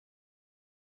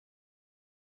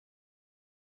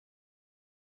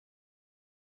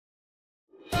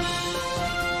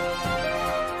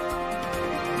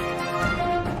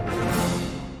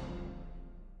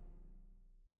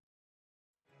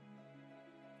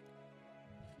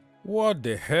What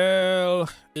the hell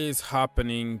is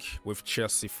happening with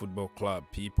Chelsea Football Club,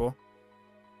 people?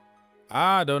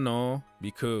 I don't know,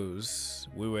 because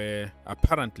we were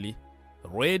apparently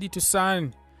ready to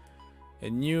sign a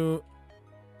new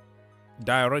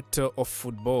director of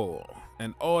football,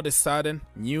 and all of a sudden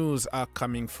news are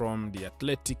coming from The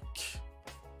Athletic,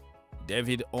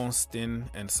 David Ornstein,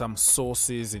 and some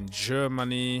sources in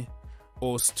Germany,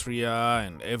 Austria,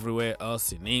 and everywhere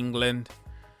else in England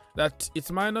that it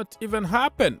might not even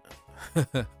happen.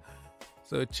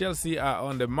 So Chelsea are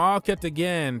on the market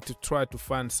again to try to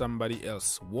find somebody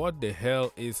else. What the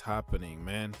hell is happening,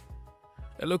 man?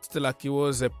 It looks like it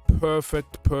was a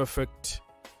perfect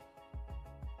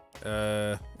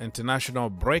international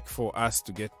break for us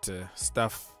to get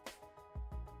stuff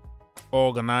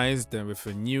organized and with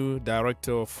a new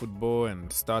director of football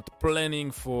and start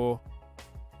planning for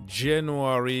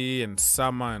January and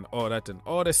summer and all that, and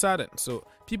all of a sudden, so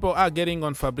people are getting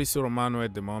on Fabrizio Romano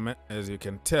at the moment, as you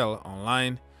can tell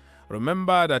online.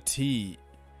 Remember that he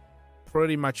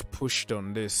pretty much pushed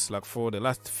on this, like for the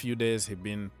last few days he's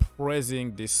been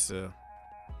praising this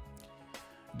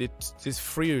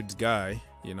Freund guy,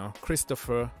 you know, Christoph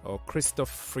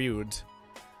Freund.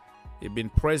 He's been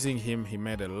praising him. He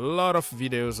made a lot of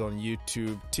videos on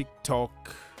YouTube,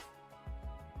 TikTok,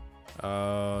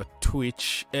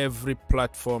 Twitch, every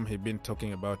platform. He's been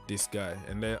talking about this guy,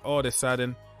 and then all of a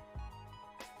sudden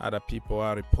other people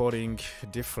are reporting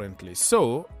differently.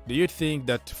 So do you think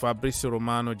that Fabrizio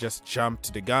Romano just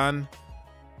jumped the gun?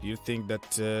 Do you think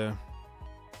that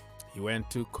he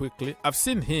went too quickly? I've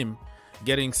seen him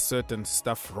getting certain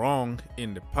stuff wrong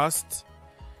in the past,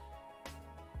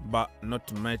 but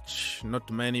not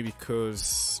many,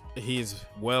 because he's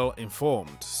well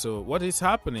informed. So what is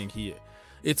happening here?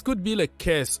 It could be a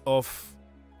case of,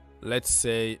 let's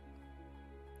say,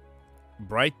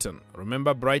 Brighton.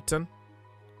 Remember Brighton?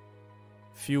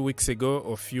 A few weeks ago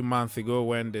or a few months ago,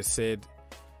 when they said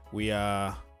we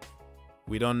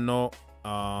don't know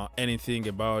anything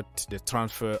about the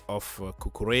transfer of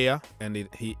Cucurella, and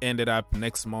he ended up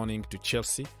next morning to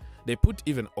Chelsea. They put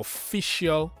even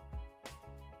official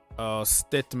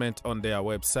statement on their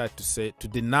website to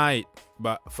deny it,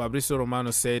 but Fabrizio Romano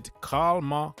said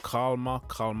calma.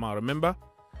 Remember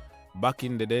back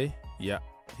in the day? Yeah,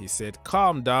 he said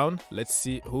calm down, let's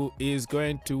see who is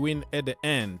going to win at the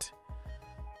end.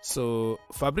 So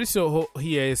Fabrizio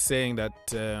here is saying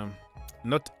that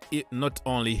not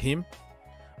only him,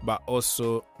 but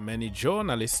also many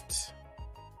journalists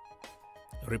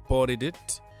reported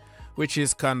it, which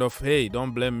is kind of, hey,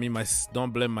 don't blame me,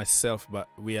 don't blame myself, but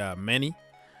we are many.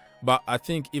 But I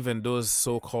think even those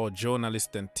so-called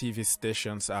journalists and TV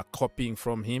stations are copying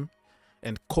from him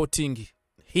and quoting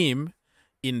him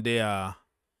in their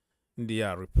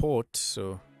report.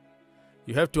 So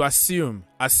you have to assume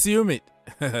it.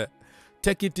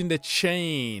 Take it in the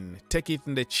chin,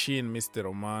 Mr.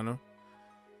 Romano.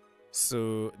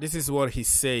 So this is what he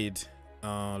said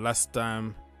last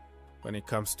time when it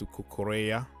comes to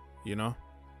Cucurella. You know,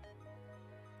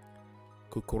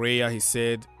 Cucurella, he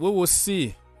said, we will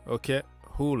see, okay,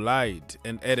 who lied.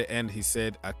 And at the end, he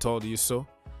said, I told you so.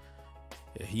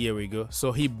 Here we go.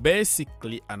 So he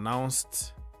basically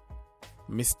announced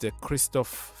Mr. Christoph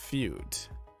Freund.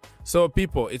 So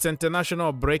people, it's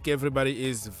international break. Everybody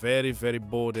is very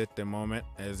bored at the moment,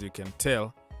 as you can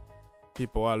tell.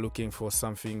 People are looking for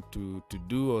something to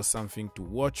do, or something to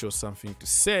watch, or something to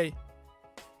say.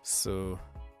 So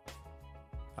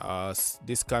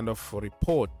this kind of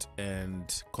report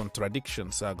and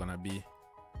contradictions are gonna be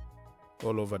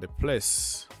all over the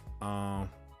place.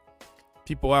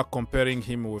 People are comparing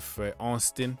him with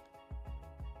Ornstein.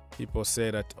 People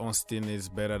say that Ornstein is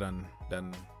better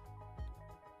than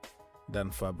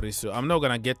Fabrizio. I'm not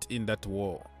gonna get in that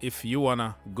war. If you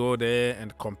wanna go there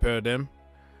and compare them,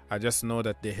 I just know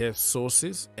that they have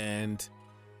sources, and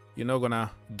you're not gonna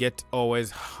get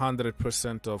always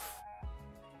 100% of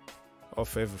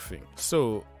everything.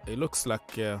 So it looks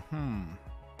like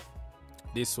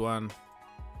this one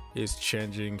is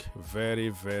changing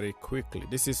very quickly.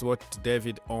 This is what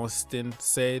David Ornstein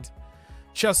said.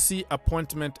 Chelsea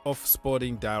appointment of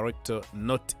sporting director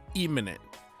not imminent,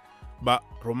 but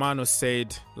Romano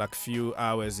said like few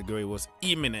hours ago it was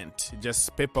imminent,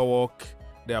 just paperwork.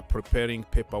 They are preparing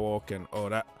paperwork and all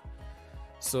that.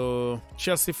 So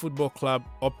Chelsea Football Club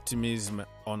optimism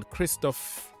on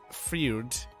Christoph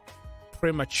Freund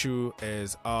premature,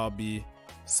 as RB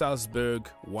Salzburg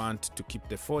want to keep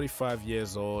the 45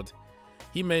 years old.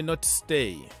 He may not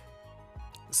stay.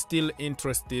 Still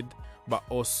interested, but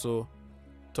also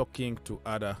talking to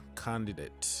other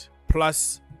candidates.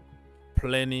 Plus,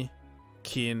 plenty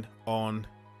keen on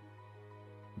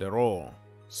the role.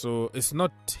 So he's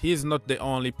not the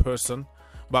only person,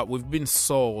 but we've been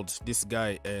sold this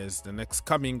guy as the next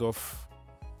coming of,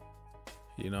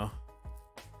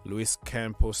 Luis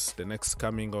Campos, the next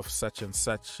coming of such and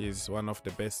such. Is one of the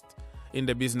best in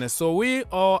the business. So we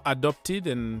all adopted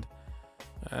and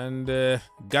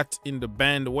got in the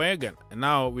bandwagon. And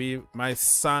now we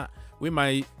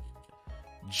might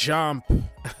jump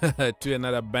to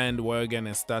another bandwagon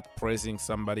and start praising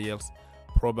somebody else,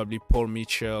 probably Paul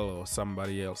Mitchell or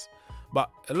somebody else. But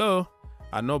hello,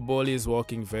 I know Boehly is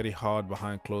working very hard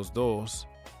behind closed doors,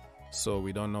 so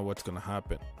we don't know what's gonna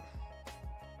happen.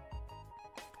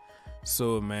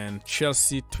 So man,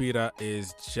 Chelsea Twitter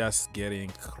is just getting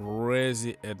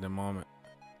crazy at the moment.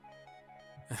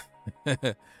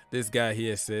 This guy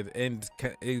here said, and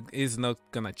it is not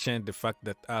gonna change the fact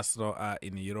that Arsenal are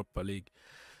in Europa League.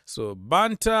 So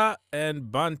banter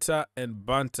and banter and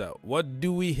banter. What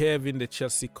do we have in the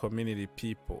Chelsea community,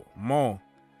 people? More.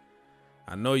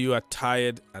 I know you are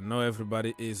tired. I know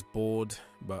everybody is bored,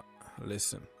 but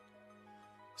listen.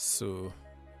 So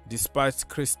despite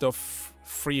Christoph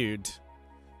Freund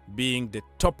being the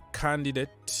top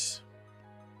candidate,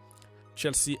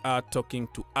 Chelsea are talking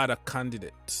to other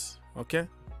candidates, okay?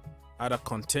 Other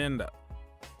contender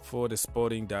for the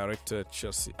sporting director at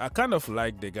Chelsea. I kind of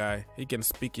like the guy. He can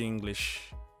speak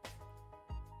English.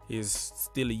 He's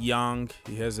still young.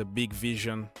 He has a big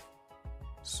vision.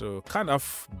 So kind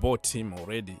of bought him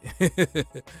already.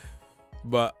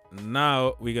 But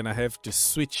now we're going to have to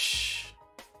switch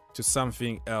to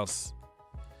something else.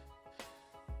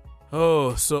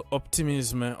 Oh, so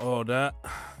optimism and all that.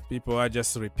 People are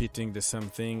just repeating the same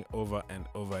thing over and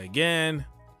over again.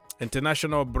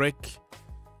 International break.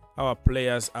 Our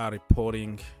players are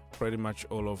reporting pretty much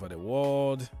all over the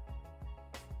world.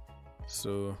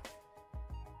 So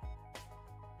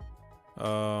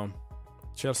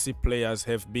Chelsea players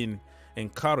have been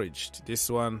encouraged. This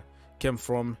one came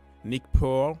from Nick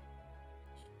Pearl.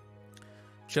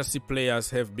 Chelsea players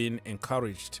have been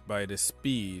encouraged by the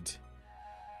speed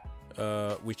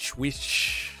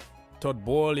which Todd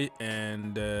Boehly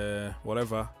and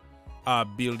whatever are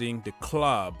building the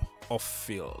club off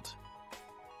field.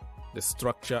 The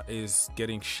structure is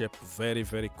getting shaped very,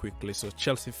 very quickly. So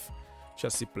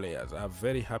Chelsea players are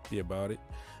very happy about it.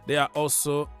 They are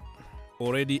also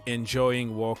already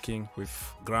enjoying working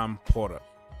with Graham Potter,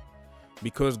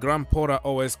 because Graham Potter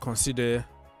always consider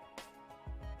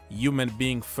human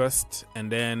being first and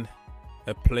then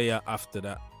a player after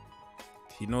that.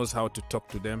 He knows how to talk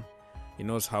to them. He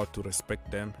knows how to respect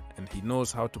them, and he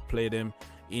knows how to play them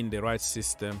in the right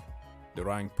system, the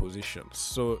right positions.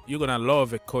 So you're gonna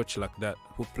love a coach like that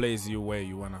who plays you where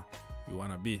you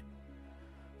wanna be.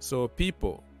 So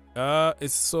people,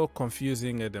 it's so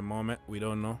confusing at the moment. We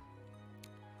don't know.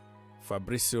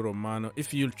 Fabrizio Romano,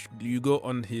 if you go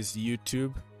on his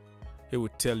YouTube, he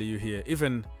would tell you here,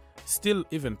 even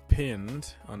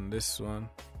pinned on this one,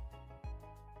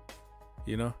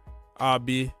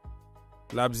 RB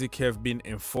Leipzig have been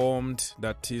informed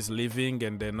that he's leaving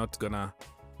and they're not gonna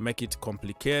make it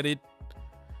complicated.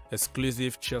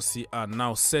 Exclusive Chelsea are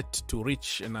now set to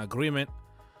reach an agreement.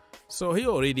 So he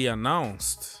already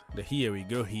announced the here we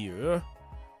go here.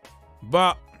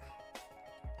 But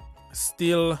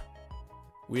still,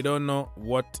 we don't know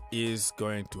what is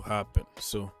going to happen.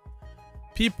 So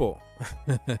people,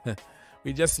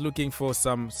 we're just looking for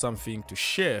something to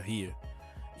share here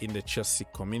in the Chelsea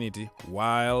community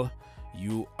while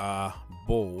you are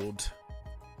bored.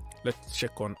 Let's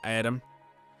check on Adam.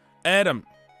 Adam,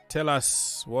 tell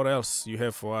us what else you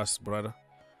have for us, brother.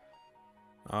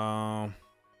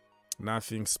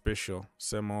 Nothing special.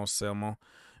 Same old.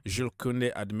 Jules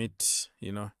Koundé admits,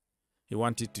 he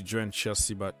wanted to join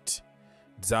Chelsea, but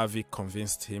Xavi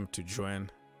convinced him to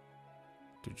join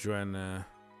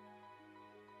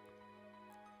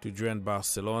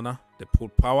Barcelona. The Pool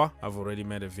Power. I've already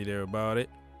made a video about it.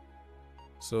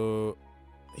 So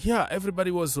yeah, everybody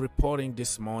was reporting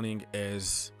this morning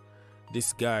as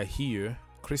this guy here,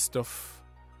 Christoph,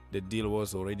 the deal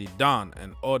was already done,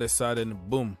 and all of a sudden,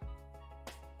 boom,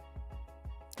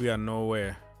 we are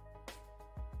nowhere.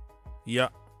 Yeah,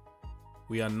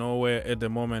 we are nowhere at the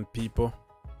moment, people.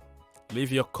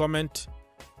 Leave your comment.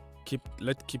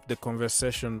 Let's keep the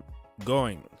conversation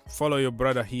going. Follow your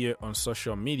brother here on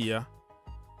social media.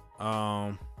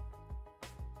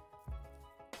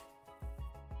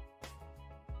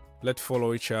 Let's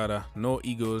follow each other. No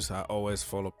egos. I always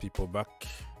follow people back.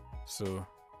 So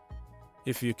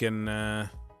if you can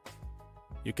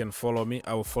follow me,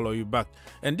 I will follow you back.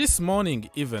 And this morning,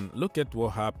 even look at what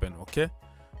happened. Okay,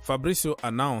 Fabrizio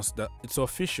announced that it's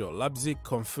official. Leipzig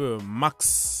confirmed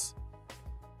Max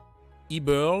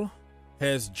Eberl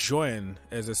has joined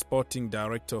as a sporting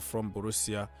director from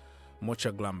Borussia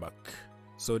Mönchengladbach.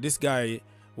 So this guy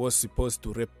was supposed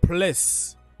to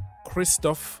replace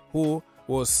Christoph, who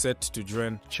was set to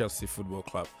join Chelsea Football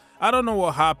Club. I don't know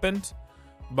what happened,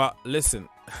 but listen,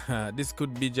 this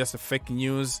could be just a fake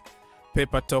news,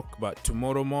 paper talk, but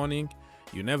tomorrow morning,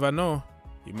 you never know,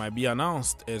 he might be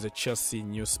announced as a Chelsea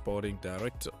new sporting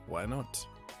director. Why not?